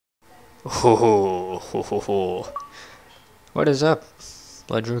Ho ho ho ho. What is up,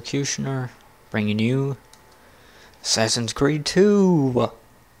 Bloodrocutioner? Bringing you Assassin's Creed 2.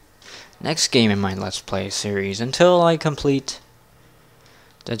 Next game in my Let's Play series until I complete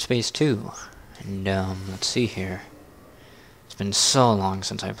Dead Space 2. And let's see here. It's been so long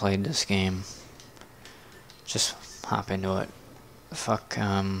since I played this game. Just hop into it. Fuck,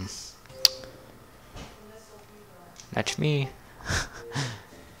 that's me.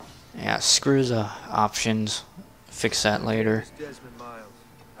 Yeah, screw the options. Fix that later. Desmond Miles.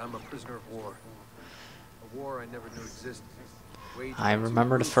 I'm a prisoner of war. A war I never knew existed. I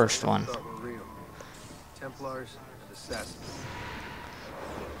remember the first one. Templars and assassins.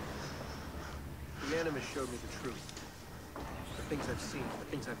 The Animus showed me the truth. The things I've seen, the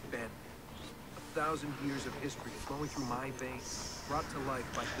things I've been. 1,000 years of history flowing through my veins, brought to life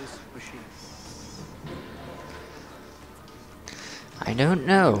by this machine. I don't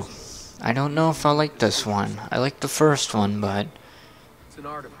know. I don't know if I like this one. I like the first one, but It's an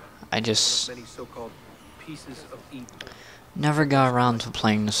artifact. I just Many so-called pieces of Eden. never got around to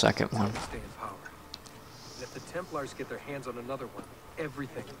playing the second one. Understand power. And if the Templars get their hands on another one,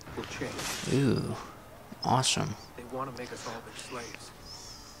 everything will change. Ooh, awesome. They want to make us all their slaves.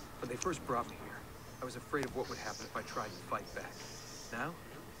 When they first brought me here, I was afraid of what would happen if I tried to fight back. Now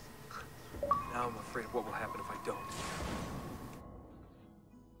I'm afraid of what will happen if I don't.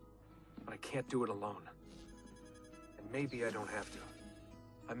 But I can't do it alone. And maybe I don't have to.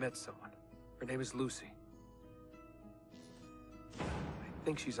 I met someone. Her name is Lucy. I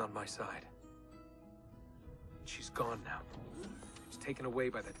think she's on my side. She's gone now. She's taken away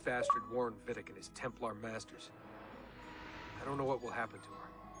by that bastard Warren Vidic and his Templar masters. I don't know what will happen to her,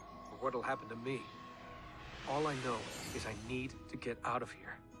 or what'll happen to me. All I know is I need to get out of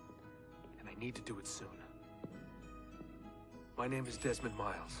here. And I need to do it soon. My name is Desmond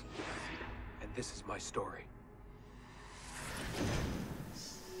Miles. And this is my story.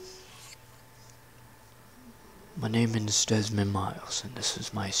 My name is Desmond Miles, and this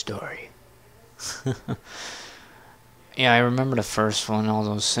is my story. Yeah, I remember the first one, all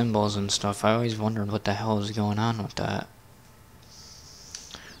those symbols and stuff. I always wondered what the hell was going on with that.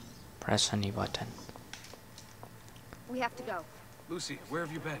 Press any button. We have to go. Lucy, where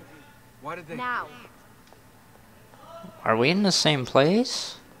have you been? Why did they... Now. Are we in the same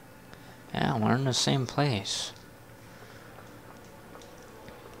place? Yeah, we're in the same place.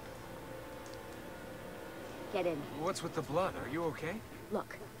 Get in. What's with the blood? Are you okay?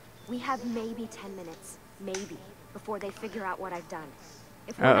 Look, we have maybe 10 minutes, maybe, before they figure out what I've done.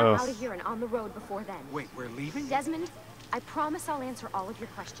 If we're not out of here and on the road before then. Wait, we're leaving? Desmond, I promise I'll answer all of your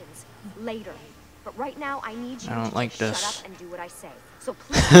questions later. But right now, I need you I don't to like just this. shut up and do what I say. So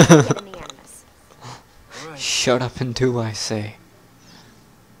please get in the Animus. All right. Shut up and do what I say.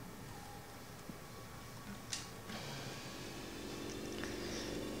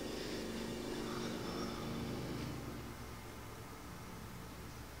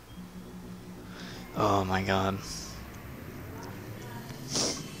 Oh my god.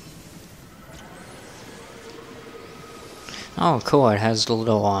 Oh cool, it has the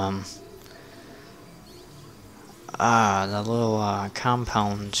little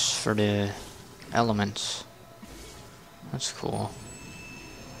compounds for the elements. That's cool.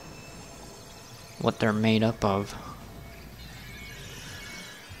 What they're made up of.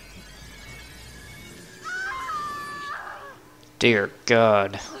 Dear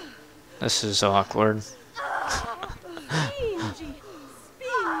God. This is awkward. Spingi!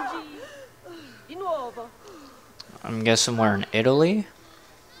 Spingi! Di nuovo! I'm guessing we're in Italy?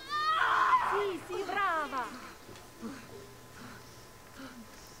 Sì, sì, brava!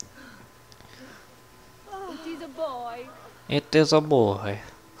 Oh, it is a boy! It is a boy.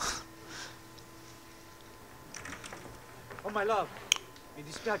 Oh, my love. Mi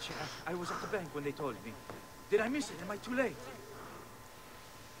dispiace. I was at the bank when they told me. Did I miss it? Am I too late?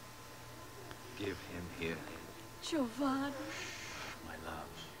 Give him here. Giovanni! My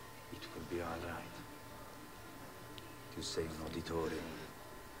love, it will be all right. Tu sei un auditore.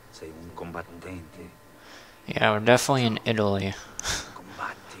 Sei un combattente. Yeah, we're definitely in Italy.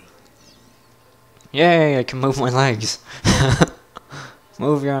 Combatti. Yay, I can move my legs.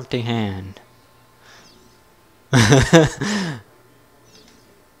 Move your empty hand.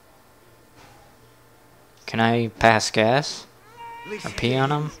 Can I pass gas? Or pee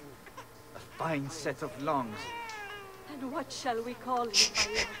on him? A fine set of lungs. And what shall we call him,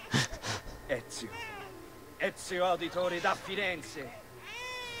 my lord? Ezio. Ezio Auditore da Firenze.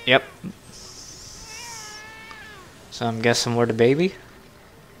 Yep. So I'm guessing we're the baby?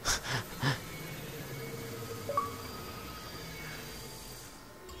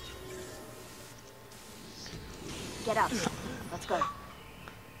 Get up. Let's go.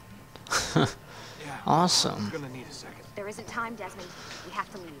 Yeah. Awesome. I'm gonna need a second. There isn't time, Desmond. We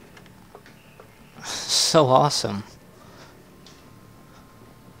have to leave. So awesome.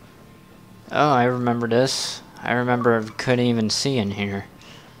 Oh, I remember this. I remember I couldn't even see in here.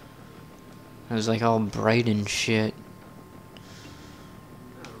 It was like all bright and shit.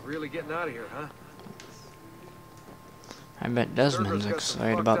 Really getting out of here, huh? I bet Desmond's Server's got some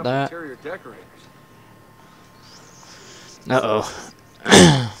excited fucked about up that. interior decorators. Uh-oh.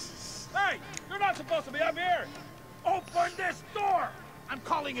 Hey, you're not supposed to be up here. Open this door. I'm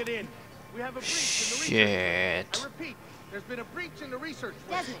calling it in. We have a breach in the research. Shit. I repeat, there's been a breach in the research.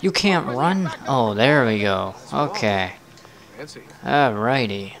 Desmond. You can't run? Oh, there we go. Okay. Fancy.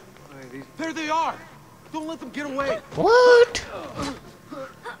 Alrighty. There they are. Don't let them get away. What?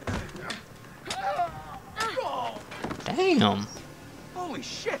 Damn. Holy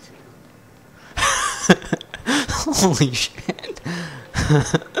shit. Holy shit.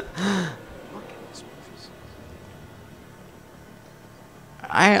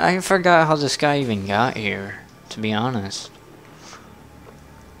 I forgot how this guy even got here, to be honest.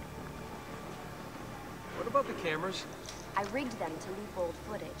 What about the cameras? I rigged them to loop old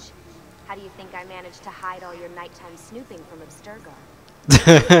footage. How do you think I managed to hide all your nighttime snooping from Abstergo?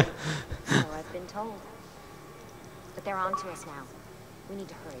 So I've been told. But they're on to us now. We need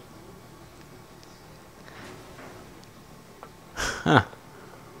to hurry. Huh.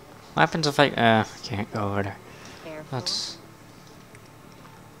 What happens if I can't go over there? Careful. That's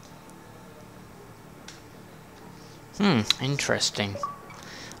interesting.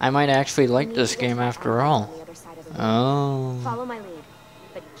 I might actually like this game after all. Oh. Follow my lead,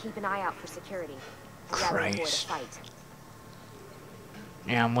 but keep an eye out for security. I'd rather avoid a Christ. fight.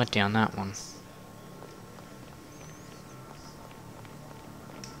 Yeah, I'm with you on that one. Is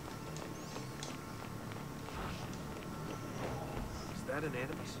that an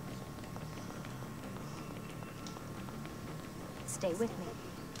Animus? Stay with me.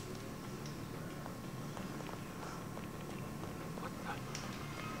 What the?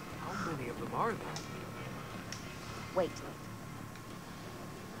 How many of them are there? Wait.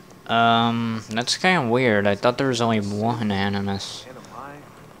 That's kind of weird. I thought there was only one Animus. Animi?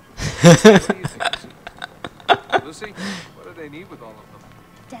 What do you think, Lucy? Lucy, what do they need with all of them?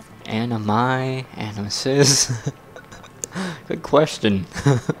 Desmond. Animi, Animuses. Good question.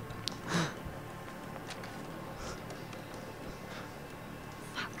 Fuck.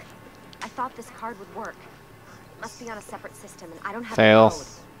 I thought this card would work. It must be on a separate system, and I don't have Fail. the code.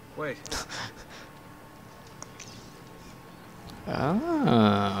 Wait.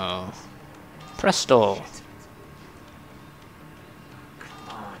 Oh. Presto. Come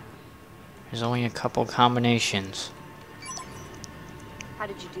on. There's only a couple combinations. How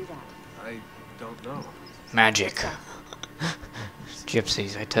did you do that? I don't know. Magic. Good stuff.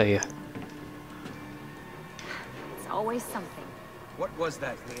 Gypsies, I tell you. It's always something. What was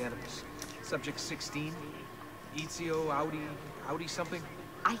that in the Animus? Subject 16? Ezio, Audi something?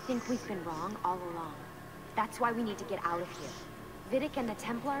 I think we've been wrong all along. That's why we need to get out of here. Vidic and the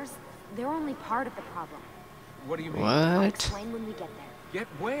Templars, they're only part of the problem. What do you mean? I'll What? explain when we get there. Get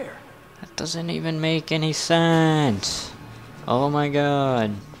where? That doesn't even make any sense. Oh my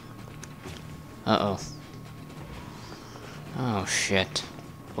god. Uh-oh. Oh shit.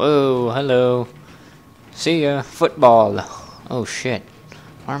 Whoa, hello. See ya. Football. Oh shit.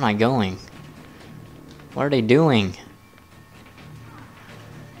 Where am I going? What are they doing?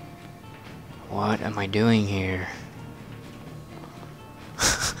 What am I doing here?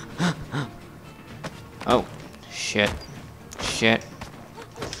 Oh, shit. Shit.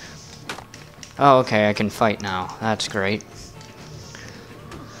 Oh, okay, I can fight now. That's great.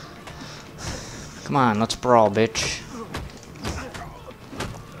 Come on, let's brawl, bitch.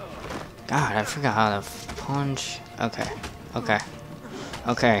 God, I forgot how to punch. Okay, okay.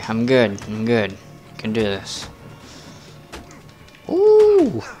 Okay, I'm good, I'm good. Can do this.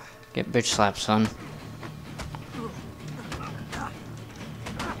 Ooh! Get bitch slapped, son.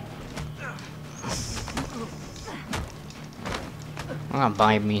 I'm gonna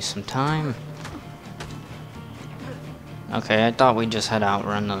buy me some time. Okay, I thought we just had to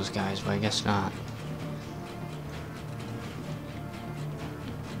outrun those guys, but I guess not.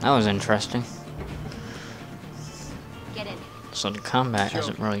 That was interesting. Get in. So the combat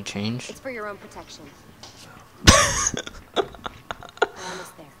hasn't really changed. It's for your own protection. We're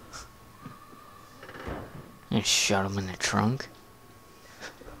almost there. And shot him in the trunk.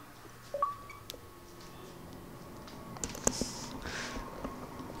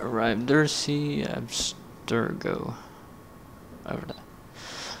 Arrived there, see Abstergo. Over there.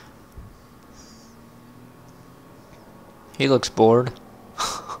 He looks bored.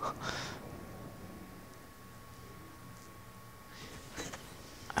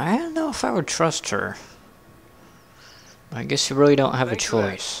 I don't know if I would trust her. I guess you really don't have a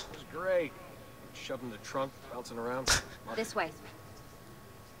choice. It was great. Shoved in the trunk, bouncing around. This way.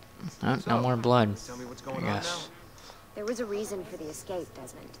 Oh, no more blood. Tell me what's going on Yes. now. There was a reason for the escape,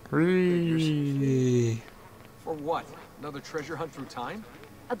 Desmond. Really? For what? Another treasure hunt through time?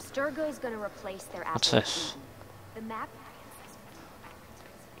 Abstergo is going to replace their What's apple this? of Eden. The map.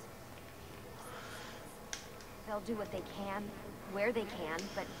 They'll do what they can, where they can,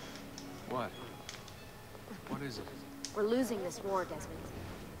 but What? What is it? we're losing this war, Desmond.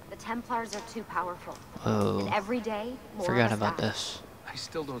 The Templars are too powerful. Oh, And every day, more forgot of us about die. this. I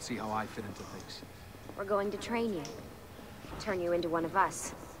still don't see how I fit into things. We're going to train you. Turn you into one of us.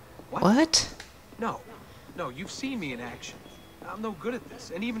 What? No. No, you've seen me in action. I'm no good at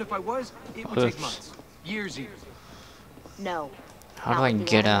this. And even if I was, it would take Oops. months. Years even. No. How do not I with the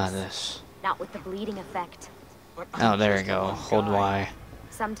get out of enemies. this? Not with the bleeding effect. But Oh, I'm there just you a go. lone Hold guy. Y.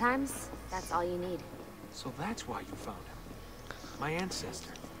 Sometimes, that's all you need. So that's why you found him. My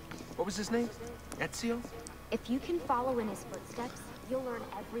ancestor. What was his name? Ezio? If you can follow in his footsteps, you'll learn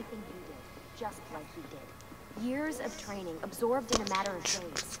everything he did, just like he did. Years of training, absorbed in a matter of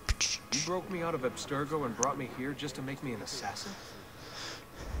days. You broke me out of Abstergo and brought me here just to make me an assassin?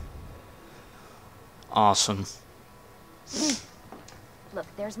 Awesome. Look,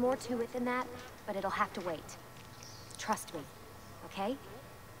 there's more to it than that, but it'll have to wait. Trust me, okay?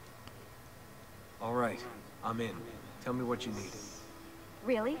 All right. I'm in. Tell me what you need.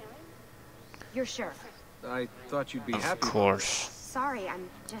 Really? You're sure? I thought you'd be Of happy. course. Sorry, I'm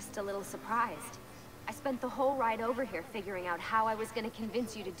just a little surprised. I spent the whole ride over here figuring out how I was going to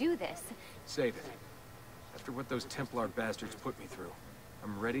convince you to do this. Save it. After what those Templar bastards put me through,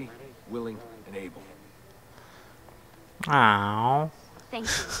 I'm ready, willing, and able. Aww. Thank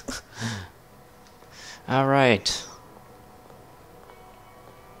you. Alright.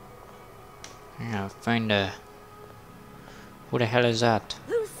 Yeah, find a... Who the hell is that?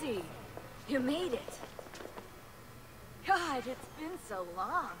 Lucy, you made it. God, it's been so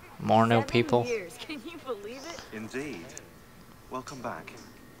long. More new 7 people? years. Can you believe it? Indeed. Welcome back.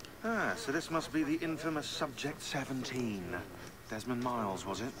 Ah, so this must be the infamous Subject 17. Desmond Miles,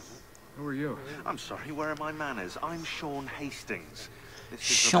 was it? Who are you? I'm sorry, where are my manners? I'm Sean Hastings. This is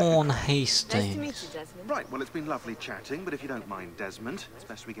Sean Rebecca. Hastings. Nice to meet you, Desmond. Right, well, it's been lovely chatting, but if you don't mind, Desmond, it's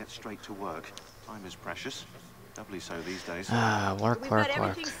best we get straight to work. Time is precious. Doubly so these days. Ah, work, We've work, got work.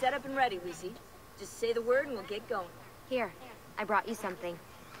 everything set up and ready, Lucy. Just say the word and we'll get going. Here, I brought you something.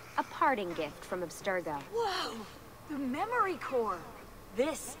 A parting gift from Abstergo. Whoa! The memory core.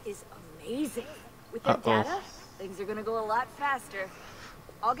 This is amazing. With that Uh-oh. data, things are gonna go a lot faster.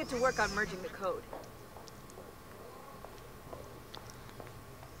 I'll get to work on merging the code.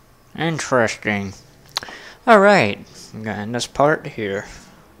 Interesting. Alright, I'm gonna end this part here.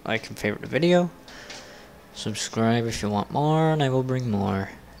 Like and favorite the video. Subscribe if you want more, and I will bring more.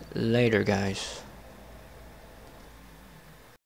 Later, guys.